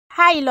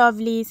Hi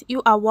lovelies,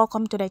 you are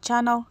welcome to the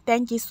channel.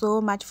 Thank you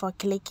so much for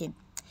clicking.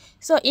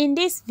 So in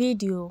this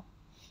video,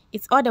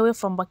 it's all the way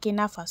from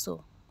Burkina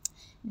Faso.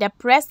 The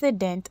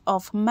president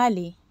of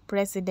Mali,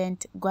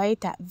 President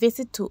Goita,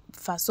 visit to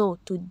Faso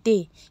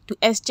today to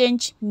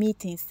exchange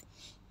meetings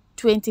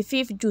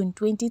 25th June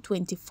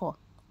 2024.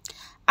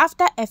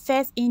 After a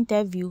first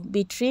interview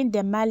between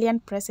the Malian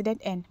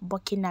president and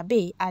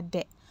Burkinabe at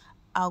the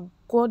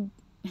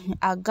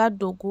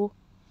Agadogo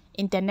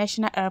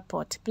International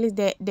Airport. Please,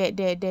 the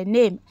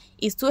name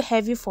is too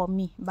heavy for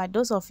me, but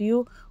those of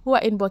you who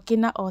are in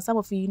Burkina, or some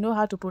of you know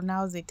how to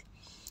pronounce it.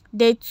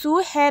 The two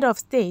heads of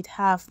state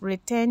have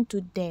returned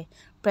to the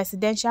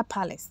presidential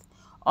palace.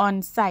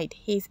 On site,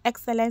 His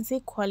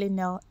Excellency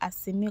Colonel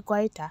Assimi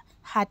Goita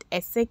had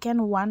a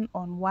second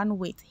one-on-one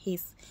with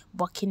his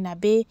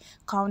Burkinabe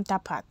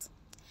counterpart,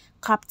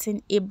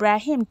 Captain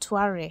Ibrahim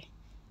Traore.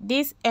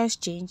 This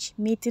exchange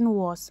meeting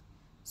was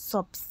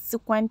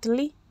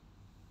subsequently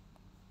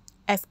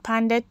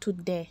expanded to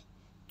the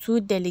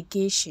two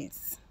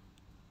delegations.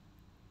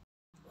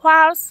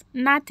 Whilst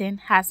nothing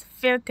has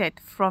filtered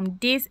from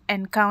these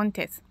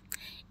encounters,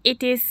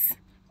 it is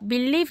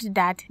believed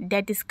that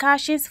the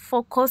discussions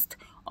focused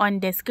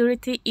on the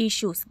security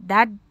issues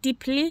that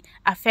deeply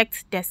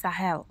affect the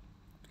Sahel.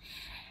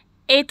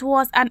 It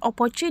was an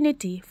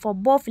opportunity for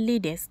both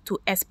leaders to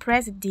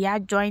express their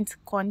joint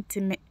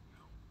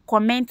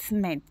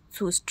commitment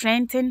to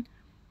strengthen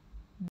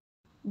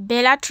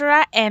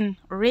bilateral and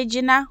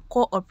regional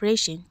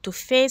cooperation to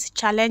face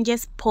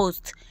challenges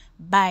posed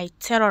by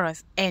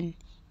terrorism and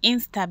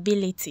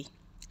instability.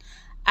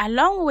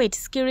 Along with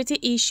security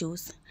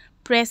issues,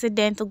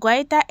 President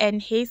Goita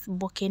and his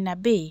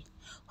Burkinabe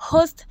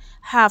host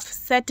have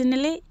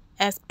certainly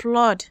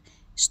explored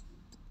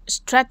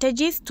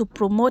strategies to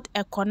promote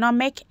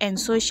economic and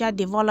social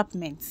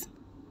development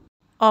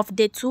of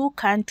the two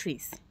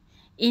countries,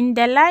 in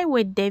the line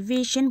with the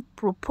vision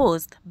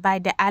proposed by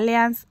the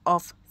Alliance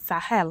of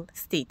Sahel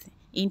States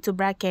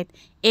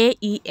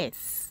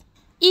 (AES).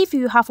 If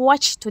you have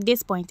watched to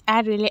this point, I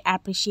really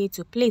appreciate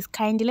you. Please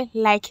kindly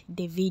like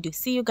the video.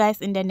 See you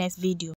guys in the next video.